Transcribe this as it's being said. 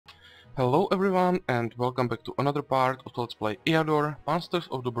Hello everyone and welcome back to another part of Let's Play Eador, Masters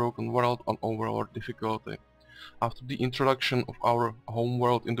of the Broken World on Overlord difficulty. After the introduction of our home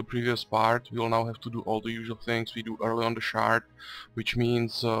world in the previous part, we will now have to do all the usual things we do early on the shard, which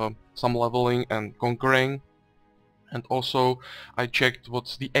means some leveling and conquering. And also I checked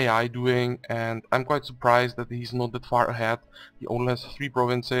what's the AI doing, and I'm quite surprised that he's not that far ahead. He only has 3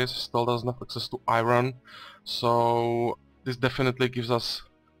 provinces, still doesn't have access to iron, so this definitely gives us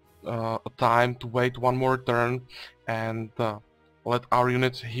a time to wait one more turn and let our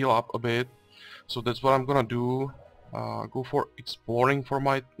units heal up a bit. So that's what I'm gonna do. Go for exploring for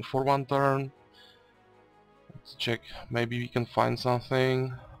one turn. Let's check, maybe we can find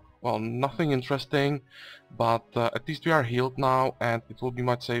something. Well, nothing interesting, but at least we are healed now and it will be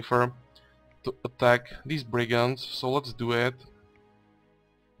much safer to attack these brigands, so let's do it.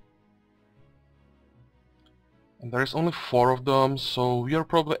 And there's only 4 of them, so we are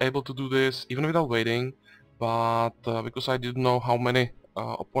probably able to do this even without waiting, but because I didn't know how many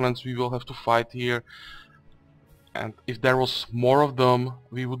opponents we will have to fight here, and if there was more of them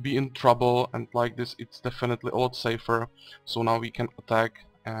we would be in trouble, and like this it's definitely a lot safer. So now we can attack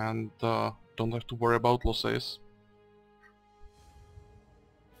and don't have to worry about losses.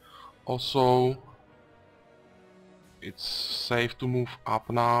 Also, it's safe to move up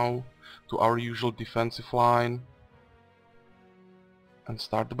now to our usual defensive line and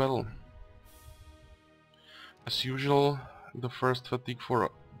start the battle. As usual, the first fatigue for a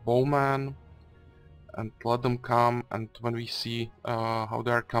bowman, and let them come, and when we see how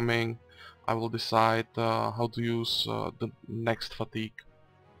they are coming, I will decide how to use the next fatigue.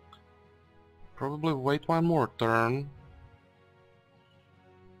 Probably wait one more turn.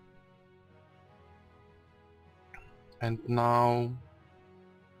 And now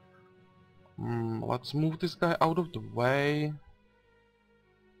let's move this guy out of the way.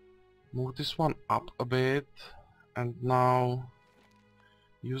 Move this one up a bit, and now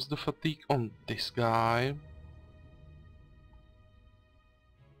use the fatigue on this guy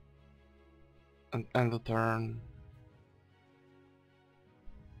and end the turn.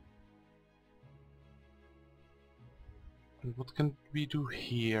 And what can we do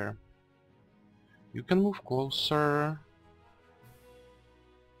here? You can move closer.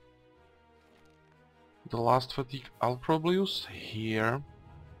 The last fatigue I'll probably use here.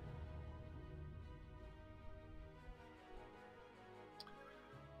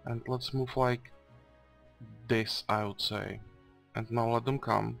 And let's move like this, I would say. And now let them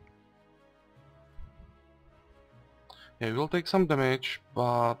come. Yeah, we'll take some damage,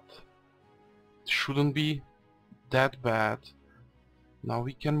 but it shouldn't be that bad. Now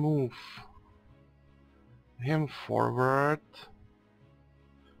we can move him forward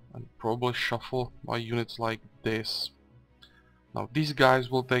and probably shuffle my units like this. Now these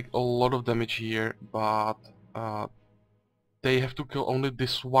guys will take a lot of damage here, but they have to kill only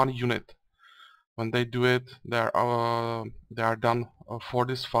this one unit. When they do it, they are done for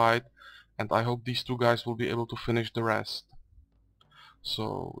this fight, and I hope these 2 guys will be able to finish the rest.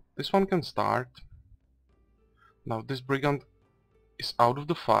 So this one can start. Now this brigand is out of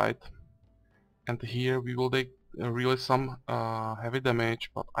the fight, and here we will take really some heavy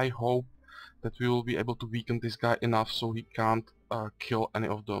damage, but I hope that we will be able to weaken this guy enough so he can't kill any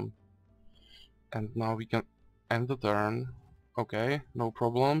of them. And now we can end the turn. Okay, no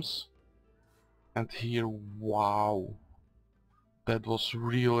problems. And here, wow, that was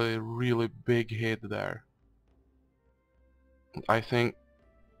really big hit there. I think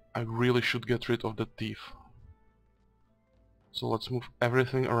I really should get rid of the thief. So let's move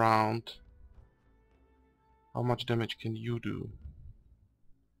everything around. How much damage can you do?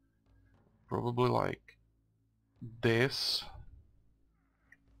 Probably like this.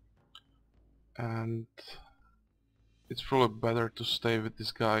 And it's probably better to stay with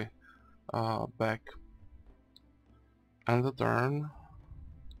this guy back. And the turn.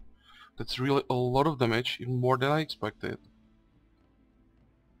 That's really a lot of damage, even more than I expected.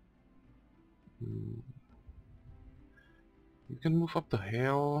 You can move up the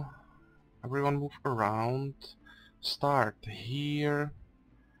hill. Everyone move around. Start here.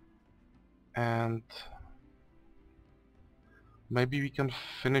 And maybe we can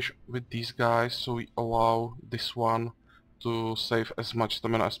finish with these guys, so we allow this one to save as much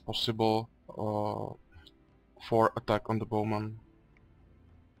stamina as possible for attack on the bowman.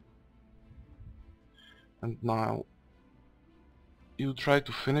 And now you try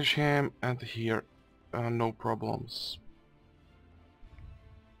to finish him, and here no problems.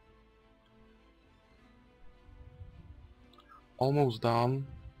 Almost done.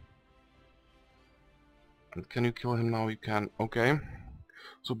 And can you kill him now? You can. Okay.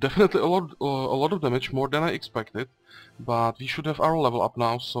 So definitely a lot of damage, more than I expected. But we should have our level up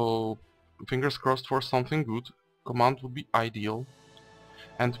now, so fingers crossed for something good. Command would be ideal.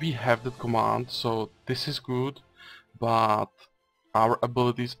 And we have that command, so this is good. But our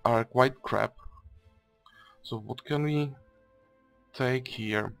abilities are quite crap. So what can we take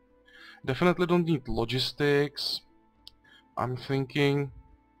here? Definitely don't need logistics. I'm thinking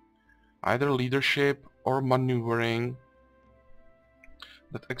either leadership or maneuvering.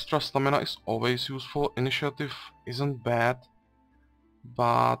 That extra stamina is always useful. Initiative isn't bad,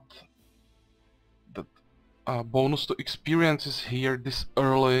 but that bonus to experiences here this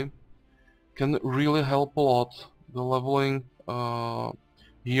early can really help a lot. The leveling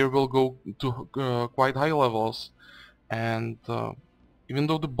here will go to quite high levels, and even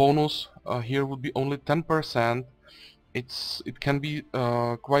though the bonus here would be only 10%, it can be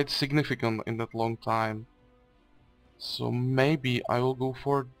quite significant in that long time. So maybe I will go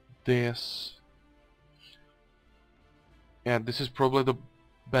for this. Yeah, this is probably the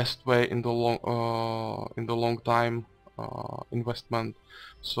best way in the long time investment.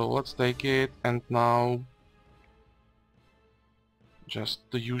 So let's take it, and now just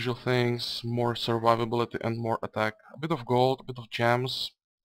the usual things: more survivability and more attack. A bit of gold, a bit of gems,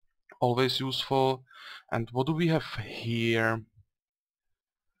 always useful. And what do we have here?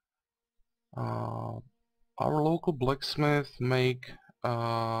 Our local blacksmith make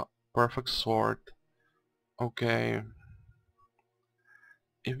a perfect sword. Okay.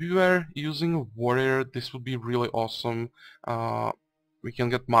 If we were using a warrior, this would be really awesome. We can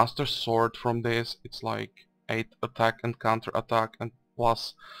get master sword from this. It's like 8 attack and counter attack and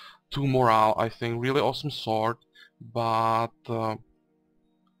plus 2 morale, I think. Really awesome sword, but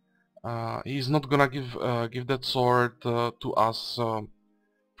he's not gonna give that sword to us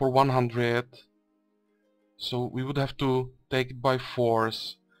for 100. So we would have to take it by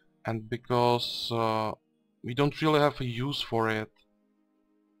force, and because we don't really have a use for it,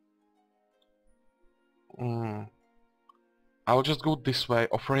 I'll just go this way,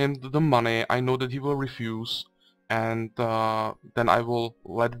 offer him the money. I know that he will refuse, and then I will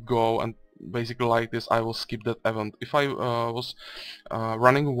let it go, and basically like this I will skip that event. If I was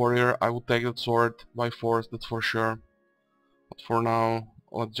running a warrior, I would take that sword by force, that's for sure. But for now,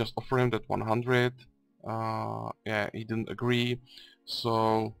 let's just offer him that 100. Yeah, he didn't agree,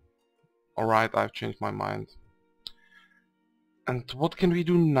 so alright, I've changed my mind. And what can we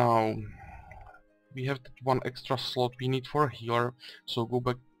do now? We have that one extra slot we need for a healer, so go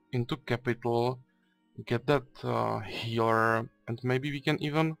back into capital, get that healer, and maybe we can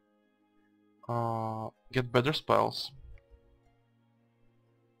even get better spells.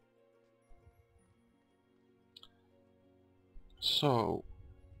 So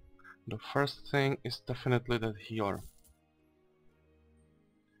the first thing is definitely that healer.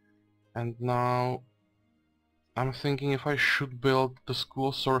 And now I'm thinking if I should build the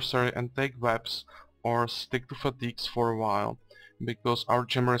school sorcery and take webs, or stick to fatigues for a while, because our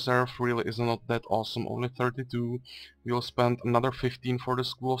gem reserve really is not that awesome, only 32. We'll spend another 15 for the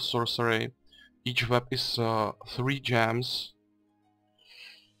school of sorcery. Each web is 3 gems,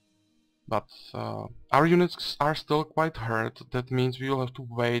 but our units are still quite hurt. That means we will have to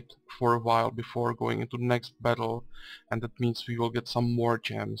wait for a while before going into the next battle, and that means we will get some more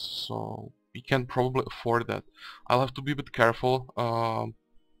gems, so we can probably afford that. I'll have to be a bit careful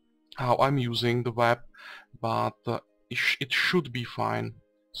how I'm using the web, but it should be fine.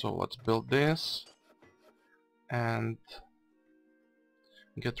 So let's build this and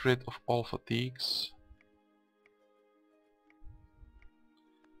get rid of all fatigues.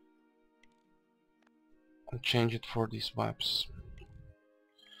 And change it for these webs.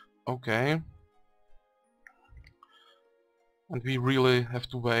 Okay. And we really have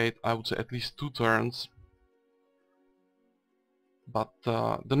to wait, I would say, at least 2 turns. But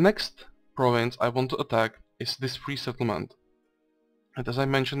the next province I want to attack is this free settlement. And as I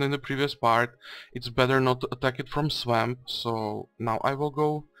mentioned in the previous part, it's better not to attack it from swamp, so now I will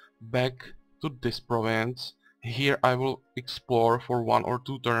go back to this province. Here I will explore for 1 or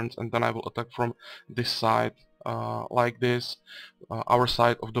 2 turns, and then I will attack from this side. Like this, our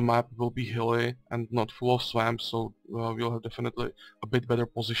side of the map will be hilly and not full of swamps, so we'll have definitely a bit better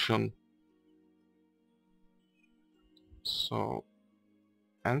position. So,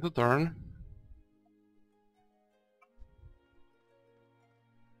 end the turn.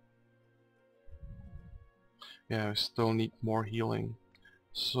 Yeah, I still need more healing.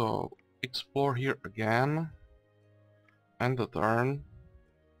 So, explore here again. End the turn.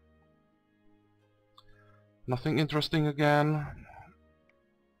 Nothing interesting again.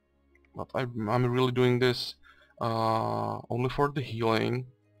 But I'm really doing this only for the healing.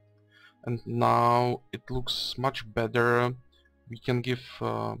 And now it looks much better. We can give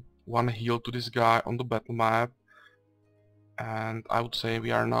one heal to this guy on the battle map, and I would say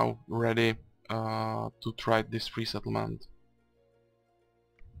we are now ready to try this free settlement.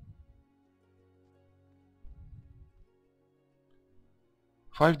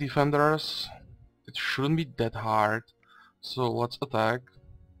 Five defenders, it shouldn't be that hard, so let's attack.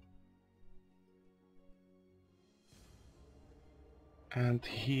 And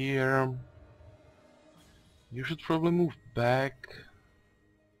here you should probably move back,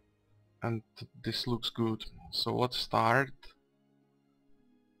 and this looks good. So let's start.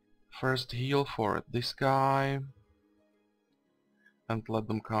 First heal for this guy and let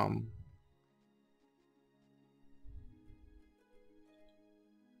them come.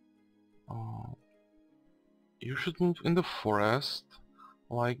 You should move in the forest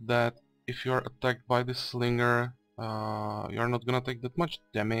like that. If you are attacked by the slinger, you're not gonna take that much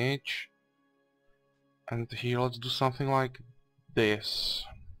damage. And here let's do something like this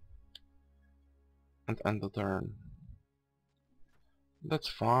and end the turn. That's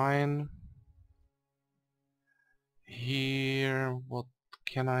fine. Here, what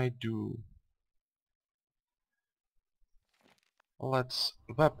can I do? Let's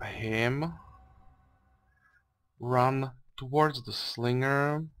web him, run towards the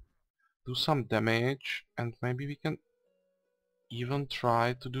slinger, do some damage, and maybe we can even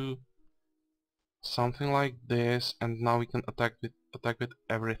try to do something like this, and now we can attack with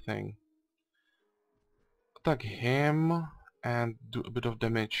everything. Attack him and do a bit of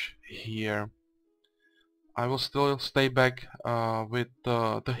damage here. I will still stay back with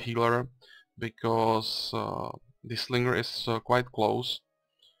the healer because the slinger is quite close,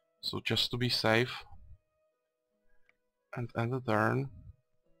 so just to be safe. And end the turn.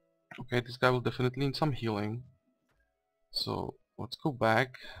 Okay, this guy will definitely need some healing, so let's go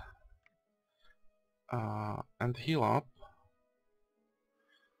back and heal up.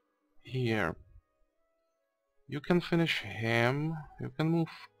 Here you can finish him, you can move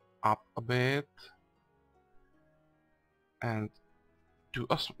up a bit and do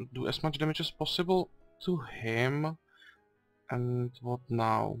as much damage as possible to him. And what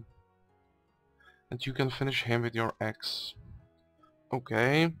now? And you can finish him with your axe.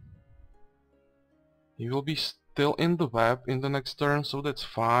 Okay. He will be still in the web in the next turn, so that's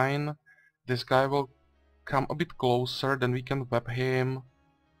fine. This guy will come a bit closer, then we can web him.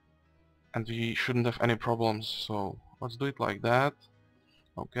 And we shouldn't have any problems, so let's do it like that.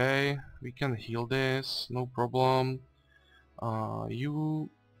 Okay, we can heal this, no problem. You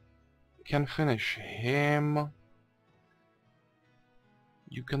can finish him.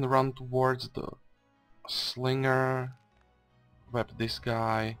 You can run towards the slinger, web this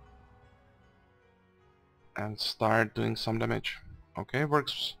guy, and start doing some damage. Okay,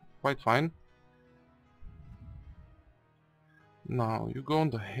 works quite fine. Now you go on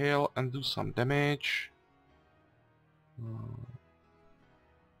the hill and do some damage.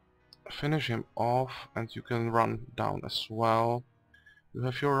 Finish him off, and you can run down as well. You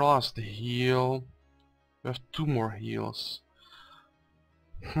have your last heal. You have 2 more heals.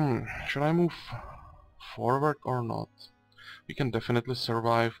 Should I move forward or not? We can definitely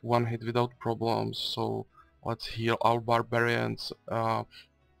survive one hit without problems, so let's heal our barbarians.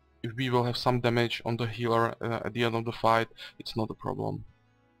 If we will have some damage on the healer at the end of the fight, it's not a problem.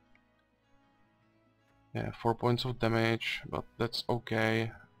 Yeah, 4 points of damage, but that's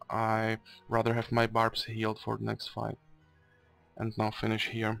okay. I rather have my barbs healed for the next fight. And now finish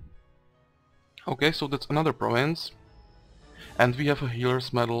here. Okay, so that's another province. And we have a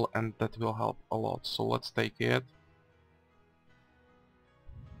healer's medal, and that will help a lot, so let's take it.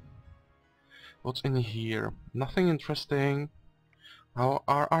 What's in here? Nothing interesting. How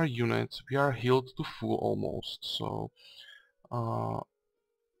are our units? We are healed to full almost, so... well,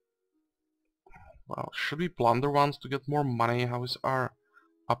 should we plunder ones to get more money? How is our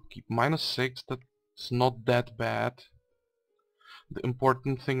upkeep? -6, that's not that bad. The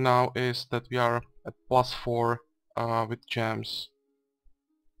important thing now is that we are at +4 with gems.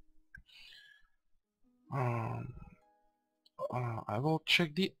 I will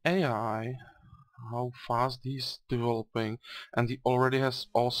check the AI, how fast he's developing, and he already has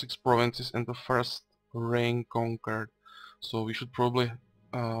all 6 provinces in the first reign conquered, so we should probably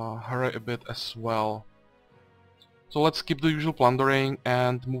hurry a bit as well. So let's skip the usual plundering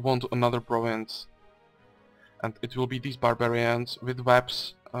and move on to another province. And it will be these barbarians with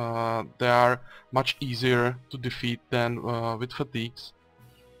webs. They are much easier to defeat than with fatigues,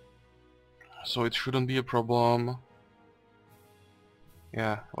 so it shouldn't be a problem.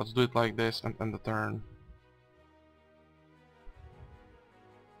 Yeah, let's do it like this and end the turn.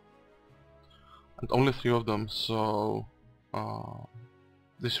 and only 3 of them, so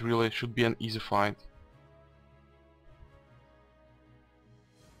this really should be an easy fight.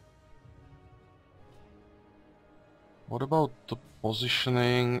 What about the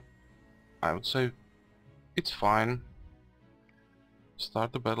positioning? I would say it's fine.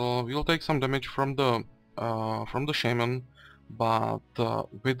 Start the battle. We'll take some damage from the shaman, but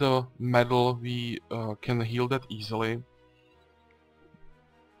with the medal we can heal that easily.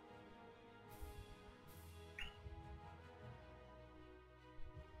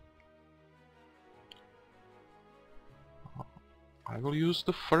 I will use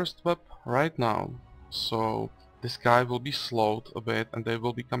the first web right now, so this guy will be slowed a bit and they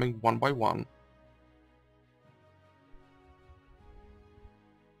will be coming one by one.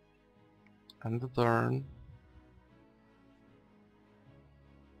 End the turn.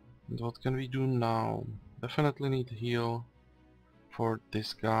 And what can we do now? Definitely need heal for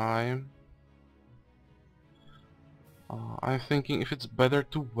this guy. I'm thinking if it's better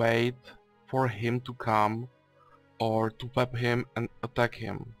to wait for him to come or to web him and attack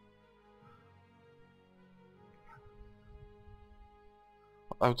him.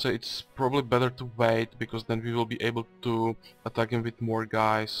 I would say it's probably better to wait, because then we will be able to attack him with more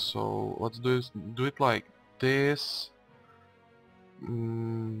guys. So let's do it like this.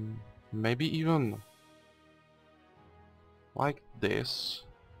 Maybe even like this.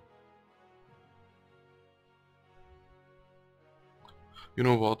 You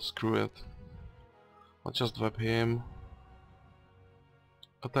know what, screw it. Let's just web him.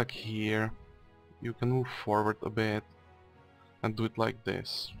 Attack here. You can move forward a bit and do it like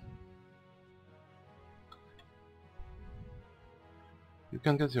this. You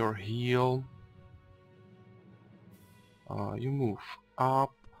can get your heal. You move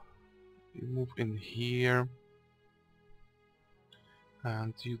up. You move in here.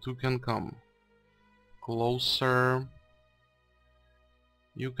 And you two can come closer.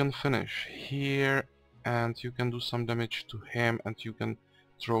 You can finish here, and you can do some damage to him, and you can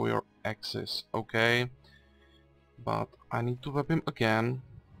throw your axes, okay? But I need to web him again.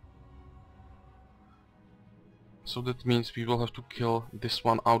 So that means we will have to kill this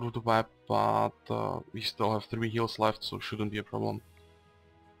one out of the web, but we still have 3 heals left, so shouldn't be a problem.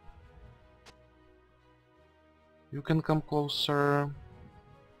 You can come closer.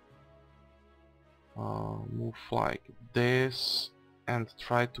 Move like this and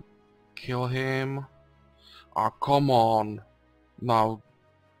try to kill him. Ah, come on! Now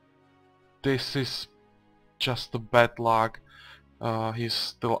this is just a bad luck. He's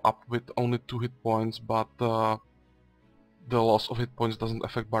still up with only 2 hit points, but the loss of hit points doesn't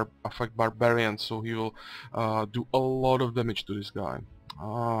affect barbarians, so he will do a lot of damage to this guy.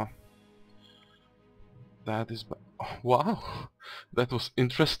 That is wow, that was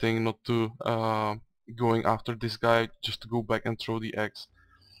interesting, not to going after this guy just to go back and throw the axe.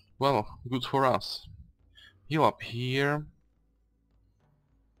 Well, good for us. Heal up here.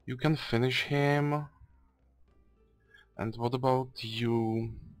 You can finish him. And what about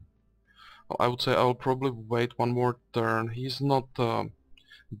you? Well, I would say I will probably wait one more turn. He's not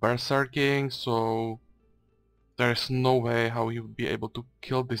berserking, so there's no way how he would be able to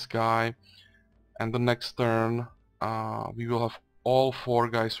kill this guy. And the next turn we will have all 4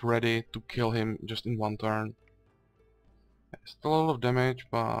 guys ready to kill him just in one turn. Still a lot of damage,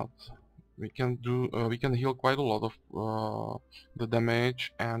 but we can heal quite a lot of the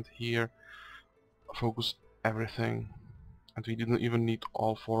damage, and here focus everything, and we didn't even need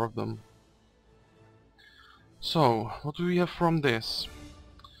all 4 of them. So what do we have from this?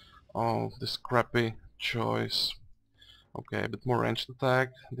 Oh, this crappy choice. Okay, a bit more ranged attack.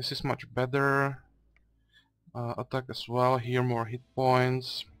 This is much better. Attack as well, here more hit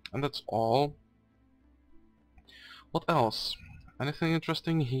points, and that's all. What else? Anything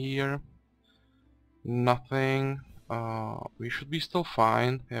interesting here? Nothing. We should be still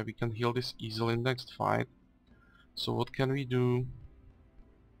fine. Yeah, we can heal this easily in the next fight. So what can we do?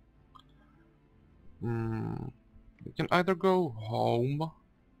 We can either go home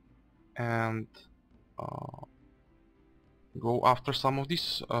and go after some of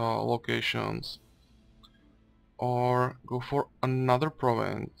these locations, or go for another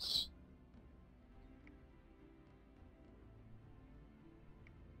province.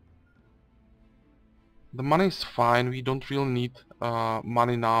 The money is fine, we don't really need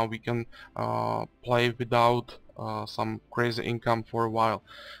money now, we can play without some crazy income for a while,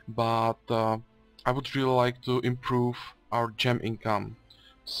 but I would really like to improve our gem income,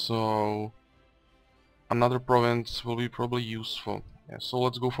 so another province will be probably useful. Yeah, so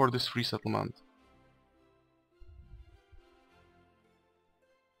let's go for this free settlement.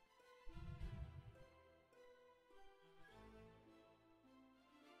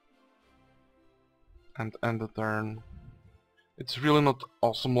 and end the turn. It's really not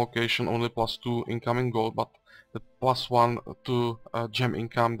awesome location, only +2 incoming gold, but the +1 to gem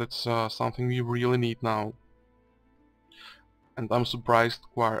income, that's something we really need now. And I'm surprised,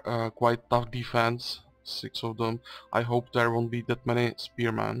 quite tough defense, 6 of them. I hope there won't be that many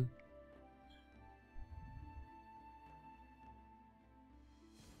spearmen.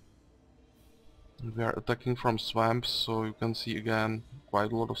 We are attacking from swamps, so you can see again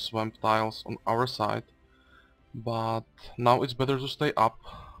quite a lot of swamp tiles on our side. But now it's better to stay up.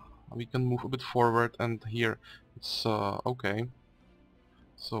 We can move a bit forward, and here it's okay.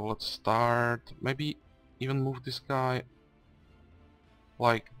 So let's start, maybe even move this guy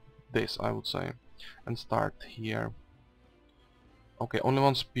like this, I would say, and start here. Okay, only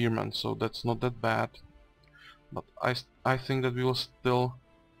one spearman, so that's not that bad. But I think that we will still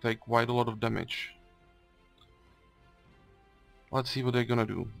take quite a lot of damage. Let's see what they're gonna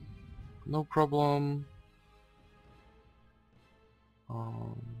do. No problem.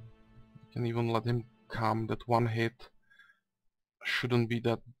 Can even let him come. That one hit shouldn't be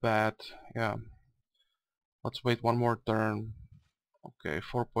that bad. Yeah. Let's wait one more turn. Okay,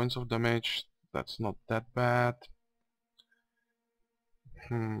 4 points of damage. That's not that bad.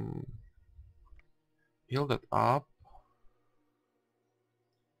 Heal that up.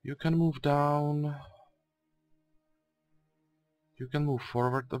 You can move down. You can move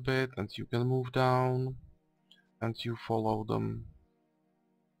forward a bit, and you can move down, and you follow them.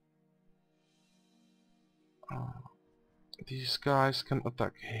 These guys can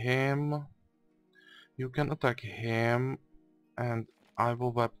attack him. You can attack him, and I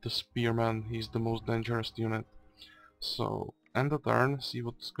will web the spearman. He's the most dangerous unit. So, end the turn, see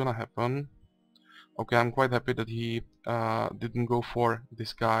what's gonna happen. Okay, I'm quite happy that he didn't go for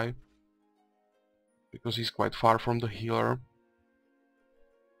this guy, because he's quite far from the healer.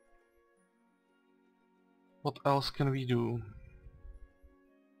 What else can we do?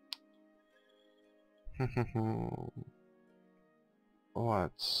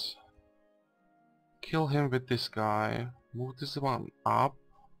 Let's kill him with this guy, move this one up,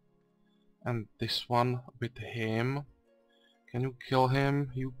 and this one with him. Can you kill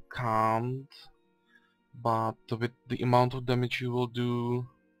him? You can't. But with the amount of damage you will do,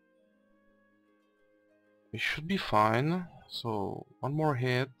 it should be fine. So, one more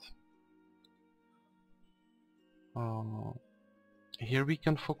hit. Here we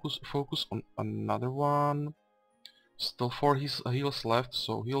can focus on another one. Still 4 heals left,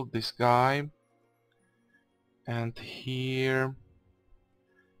 so heal this guy. And here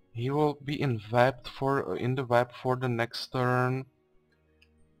he will be in the web for the next turn.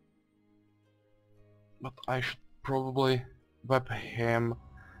 But I should probably web him.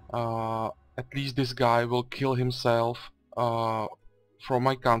 At least this guy will kill himself from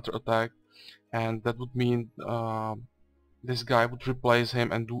my counter attack, and that would mean this guy would replace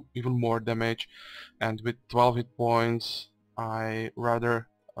him and do even more damage. And with 12 hit points, I'd rather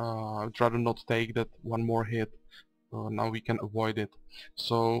not take that one more hit. Now we can avoid it.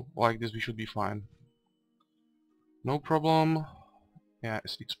 So like this we should be fine. No problem. Yeah,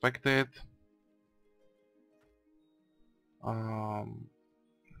 as expected.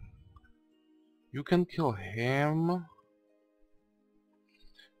 You can kill him.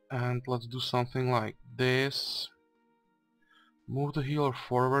 And let's do something like this. Move the healer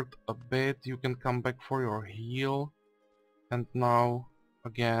forward a bit. You can come back for your heal. And now,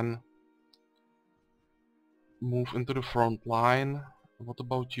 again, move into the front line. What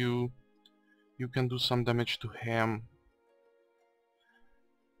about you? You can do some damage to him.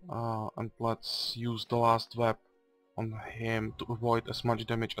 And let's use the last web on him to avoid as much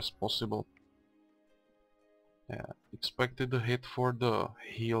damage as possible. Yeah, expected the hit for the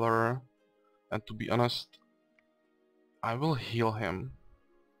healer, and to be honest, I will heal him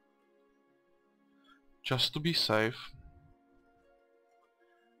just to be safe.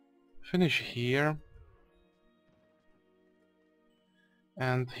 Finish here,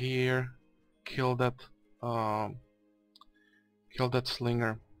 and here kill that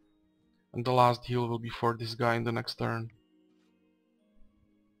slinger, and the last heal will be for this guy in the next turn.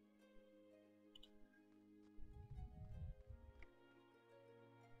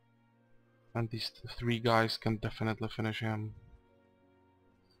 And these 3 guys can definitely finish him.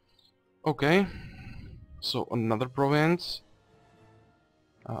 Okay, so another province.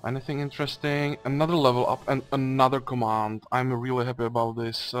 Anything interesting? Another level up and another command. I'm really happy about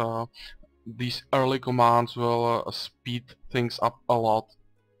this. These early commands will speed things up a lot.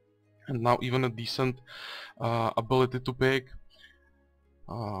 And now even a decent ability to pick.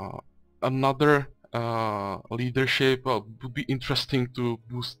 Another leadership. Would be interesting to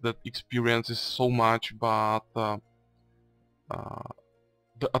boost that experiences so much, but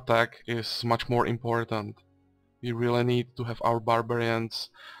the attack is much more important. We really need to have our barbarians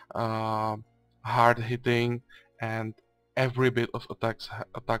hard hitting, and every bit of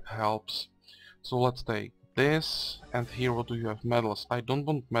attack helps. So let's take this, and here what do you have? Medals. I don't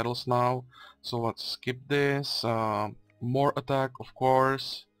want medals now, so let's skip this. More attack, of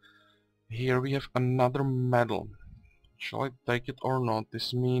course. Here we have another medal. Shall I take it or not?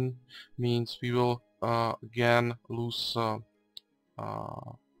 This means we will again lose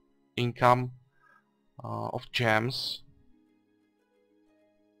income of gems.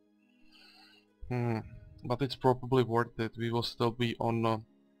 But it's probably worth it. We will still be on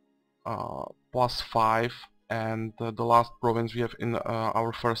 +5, and the last province we have in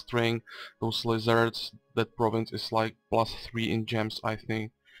our first ring, those lizards, that province is like +3 in gems, I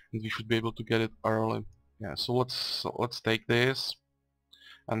think, and we should be able to get it early. Yeah, so let's take this,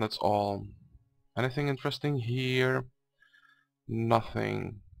 and that's all. Anything interesting here?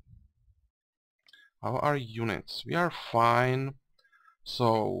 Nothing. How are units? We are fine.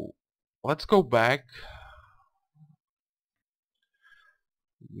 So let's go back,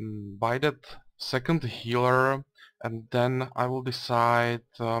 buy that second healer, and then I will decide.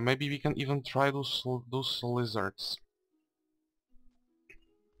 Maybe we can even try those lizards.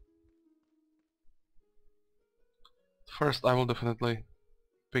 First, I will definitely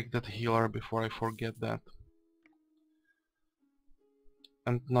pick that healer before I forget that.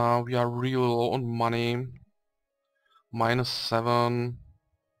 And now we are really low on money. -7.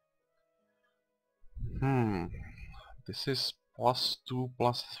 This is +2,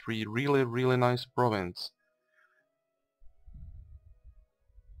 +3. Really nice province.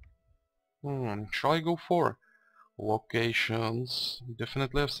 Shall I go for locations?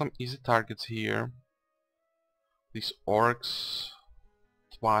 Definitely have some easy targets here. These orcs,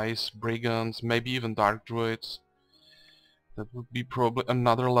 twice, brigands, maybe even dark druids. That would be probably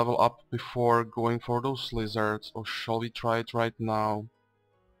another level up before going for those lizards, or shall we try it right now?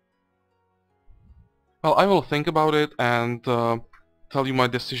 Well, I will think about it and tell you my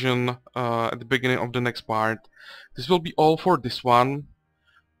decision at the beginning of the next part. This will be all for this one.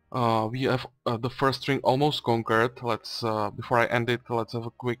 We have the first ring almost conquered. Let's before I end it, let's have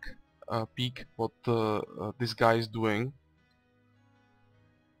a quick peek what this guy is doing.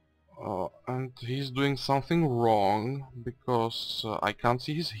 And he's doing something wrong, because I can't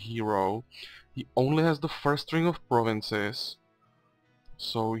see his hero. He only has the first ring of provinces,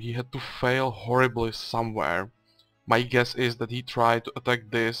 so he had to fail horribly somewhere. My guess is that he tried to attack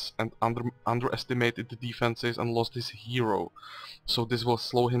this and underestimated the defenses and lost his hero, so this will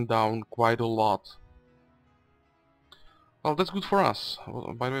slow him down quite a lot. Well, that's good for us.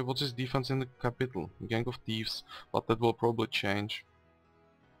 By the way, what's his defense in the capital? Gang of thieves, but that will probably change.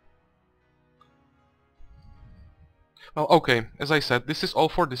 Well, okay, as I said, this is all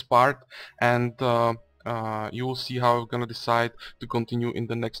for this part, and you will see how I'm gonna decide to continue in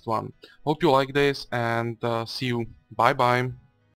the next one. Hope you like this, and see you. Bye bye.